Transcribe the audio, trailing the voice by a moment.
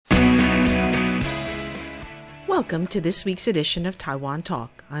Welcome to this week's edition of Taiwan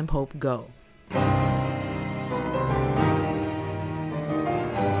Talk. I'm Hope Go.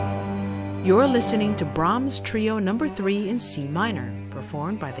 You're listening to Brahms Trio No. 3 in C minor,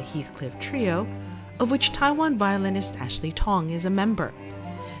 performed by the Heathcliff Trio, of which Taiwan violinist Ashley Tong is a member.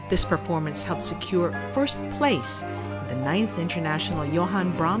 This performance helped secure first place in the 9th International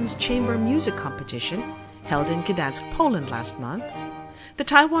Johann Brahms Chamber Music Competition held in Gdansk, Poland last month. The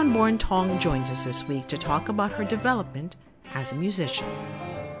Taiwan-born Tong joins us this week to talk about her development as a musician.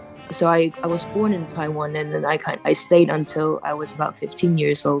 So I was born in Taiwan, and then I stayed until I was about 15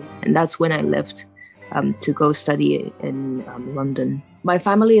 years old, and that's when I left to go study in London. My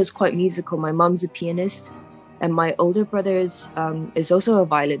family is quite musical. My mom's a pianist, and my older brother is also a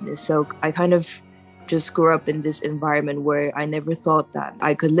violinist. So I kind of just grew up in this environment where I never thought that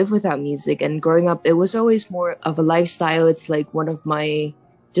I could live without music. And growing up, it was always more of a lifestyle. It's like one of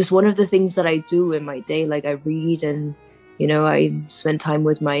the things that I do in my day. Like I read and I spend time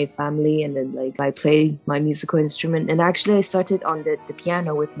with my family, and then I play my musical instrument. And actually I started on the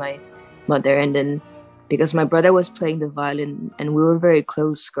piano with my mother, and then because my brother was playing the violin and we were very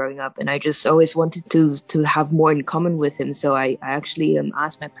close growing up, and I just always wanted to have more in common with him. So I actually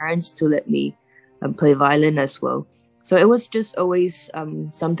asked my parents to let me play violin as well. So it was just always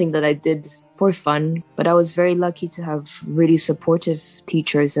something that I did for fun, but I was very lucky to have really supportive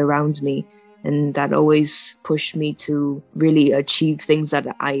teachers around me. And that always pushed me to really achieve things that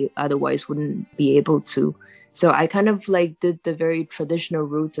I otherwise wouldn't be able to. So I kind of did the very traditional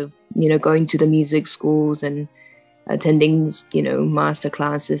route of, going to the music schools and attending, master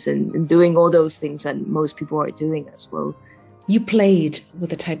classes and doing all those things that most people are doing as well. You played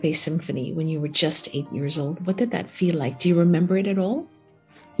with the Taipei Symphony when you were just 8 years old. What did that feel like? Do you remember it at all?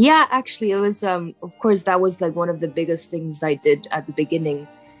 Yeah, actually, it was, of course, that was one of the biggest things I did at the beginning.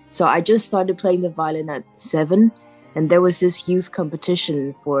 So I just started playing the violin at 7, and there was this youth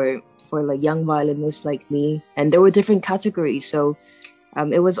competition for young violinists like me, and there were different categories. So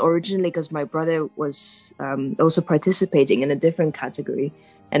it was originally because my brother was also participating in a different category,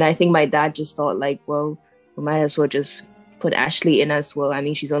 and I think my dad just thought we might as well just put Ashley in as well. I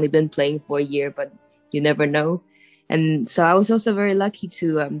mean, she's only been playing for a year, but you never know. And so I was also very lucky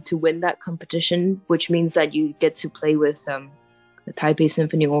to win that competition, which means that you get to play with the Taipei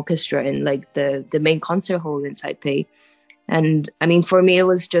Symphony Orchestra in the main concert hall in Taipei. And I mean, for me, it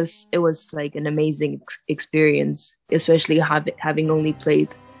was an amazing experience, especially having only played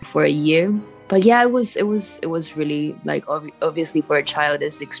for a year. But yeah, it was really obviously for a child,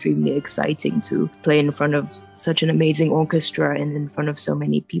 it's extremely exciting to play in front of such an amazing orchestra and in front of so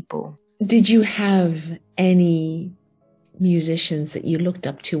many people. Did you have any musicians that you looked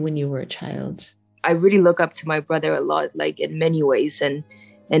up to when you were a child? I really look up to my brother a lot, in many ways, and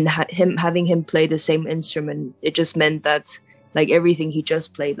having him play the same instrument, it just meant that everything he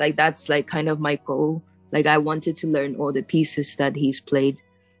just played, that's kind of my goal. I wanted to learn all the pieces that he's played.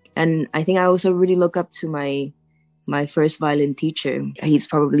 And I think I also really look up to my first violin teacher. He's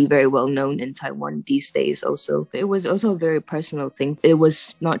probably very well known in Taiwan these days also. It was also a very personal thing. It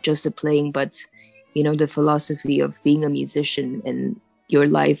was not just the playing, but the philosophy of being a musician and your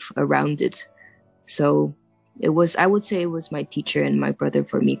life around it. So I would say it was my teacher and my brother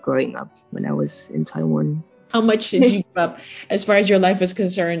for me growing up when I was in Taiwan. How much did you grow up as far as your life was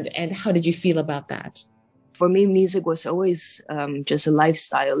concerned, and how did you feel about that? For me, music was always just a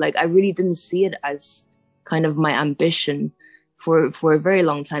lifestyle. I really didn't see it as kind of my ambition for a very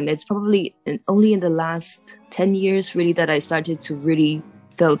long time. It's probably only in the last 10 years really that I started to really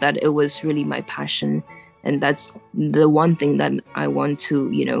feel that it was really my passion. And that's the one thing that I want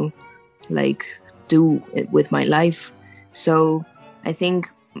to, do it with my life. So I think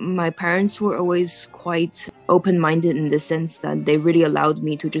my parents were always quite open-minded in the sense that they really allowed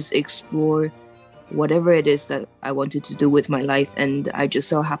me to just explore whatever it is that I wanted to do with my life. And I just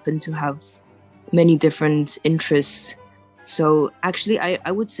so happened to have many different interests. So actually,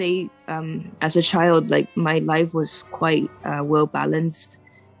 I would say as a child, my life was quite well balanced,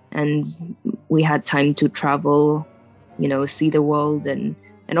 and we had time to travel, see the world, and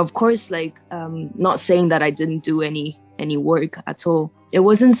of course, not saying that I didn't do any work at all. It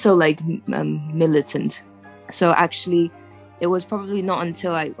wasn't so militant. So actually, it was probably not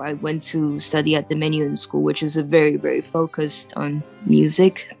until I went to study at the Menuhin School, which is a very, very focused on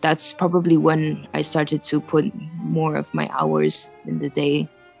music. That's probably when I started to put more of my hours in the day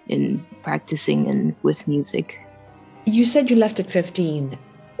in practicing and with music. You said you left at 15.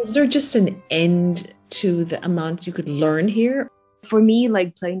 Was there just an end to the amount you could learn here? For me,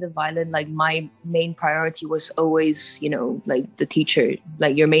 playing the violin, my main priority was always, the teacher,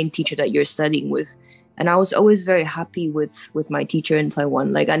 your main teacher that you're studying with. And I was always very happy with my teacher in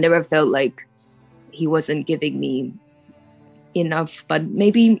Taiwan. Like I never felt like he wasn't giving me enough. But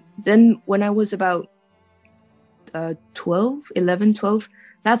maybe then when I was about 12,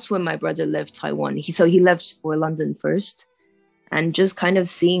 that's when my brother left Taiwan. He left for London first, and just kind of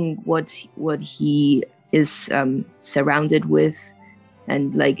seeing what he is surrounded with,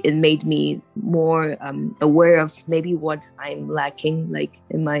 and like it made me more aware of maybe what I'm lacking, like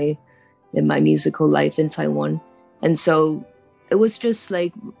in my musical life in Taiwan. And so it was just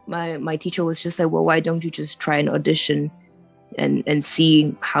like my teacher was just like, well, why don't you just try an audition and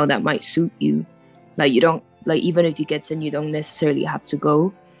see how that might suit you? Like you don't, like even if you get in, you don't necessarily have to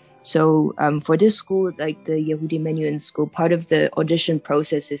go. So for this school, like the Yehudi Menuhin school, part of the audition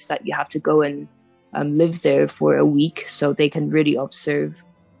process is that you have to go and live there for a week, so they can really observe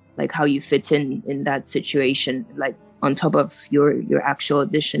like how you fit in that situation, like on top of your actual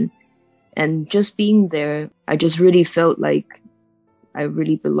audition. And just being there, I just really felt like I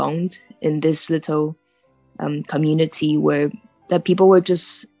really belonged in this little community where that people were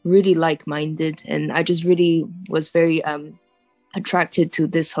just really like-minded, and I just really was very attracted to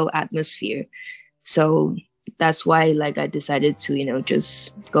this whole atmosphere. So that's why like I decided to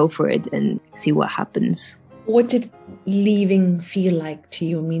just go for it and see what happens. What did leaving feel like to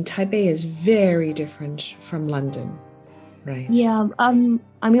you? I mean, Taipei is very different from London, right? Yeah.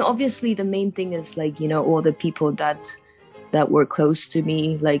 I mean, obviously the main thing is like, all the people that were close to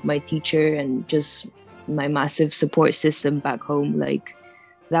me, like my teacher and just my massive support system back home. Like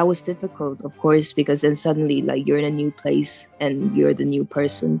that was difficult, of course, because then suddenly like you're in a new place and you're the new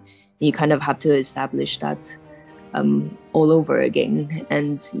person. You kind of have to establish that all over again.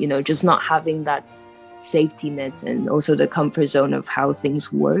 And, just not having that safety net and also the comfort zone of how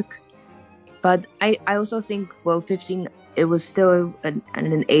things work. But I also think, well, 15, it was still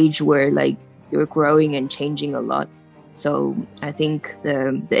an age where like you're growing and changing a lot. So I think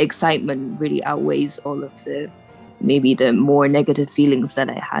the excitement really outweighs all of maybe the more negative feelings that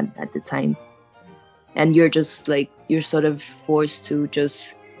I had at the time. And you're just like, you're sort of forced to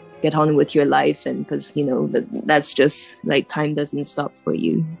just get on with your life, and because that's just like time doesn't stop for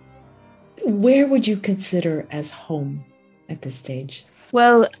you. Where would you consider as home at this stage?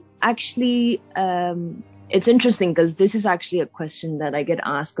 Well, actually, it's interesting because this is actually a question that I get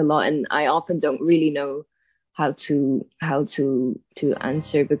asked a lot, and I often don't really know how to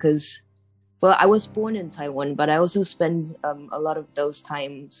answer, because, well, I was born in Taiwan, but I also spent a lot of those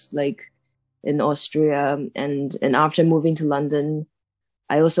times like in Austria, and after moving to London,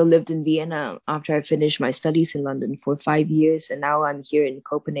 I also lived in Vienna after I finished my studies in London for 5 years, and now I'm here in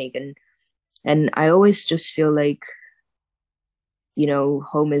Copenhagen. And I always just feel like,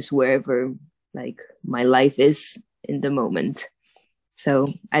 home is wherever like my life is in the moment. So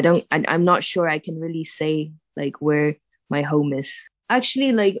I'm not sure I can really say like where my home is.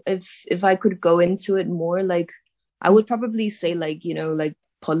 Actually, like if I could go into it more, like I would probably say like, like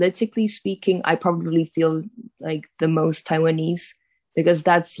politically speaking, I probably feel like the most Taiwanese, because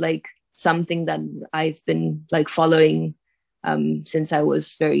that's like something that I've been like following since I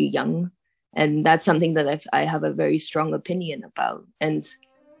was very young. And that's something that I have a very strong opinion about. And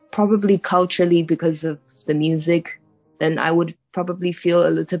probably culturally, because of the music, then I would probably feel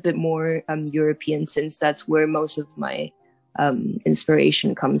a little bit more European, since that's where most of my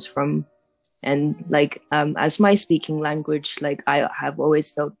inspiration comes from. And like as my speaking language, like I have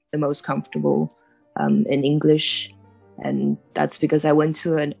always felt the most comfortable in English. And that's because I went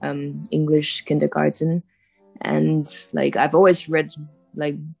to an English kindergarten, and like I've always read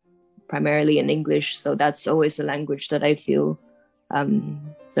like primarily in English, so that's always the language that I feel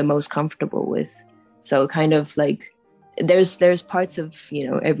the most comfortable with. So kind of like there's parts of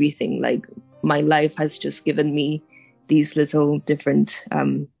everything. Like my life has just given me these little different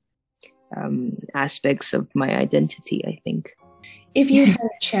aspects of my identity, I think. If you had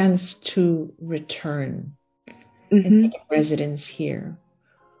a chance to return and take residence here,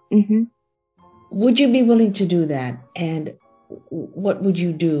 would you be willing to do that? And what would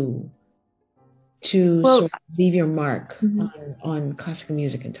you do to sort of leave your mark on classical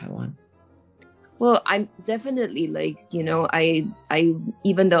music in Taiwan? Well, I'm definitely like, I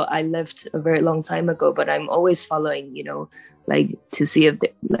even though I left a very long time ago, but I'm always following, like to see if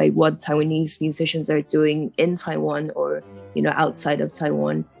like what Taiwanese musicians are doing in Taiwan or, outside of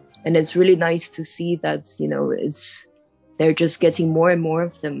Taiwan. And it's really nice to see that, they're just getting more and more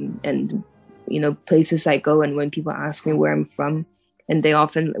of them. And, places I go, and when people ask me where I'm from, and they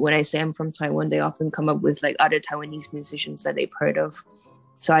often, when I say I'm from Taiwan, they often come up with like other Taiwanese musicians that they've heard of.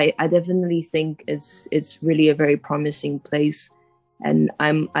 So I definitely think it's really a very promising place. And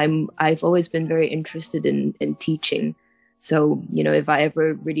I've always been very interested in teaching. So, you know, if I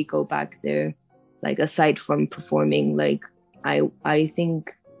ever really go back there, like aside from performing, like I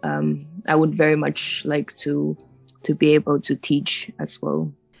think I would very much like to be able to teach as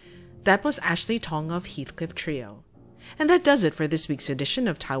well. That was Ashley Tong of Heathcliff Trio. And that does it for this week's edition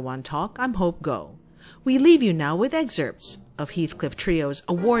of Taiwan Talk. I'm Hope Go. We leave you now with excerpts of Heathcliff Trio's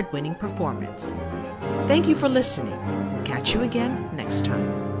award-winning performance. Thank you for listening. We'll catch you again next time.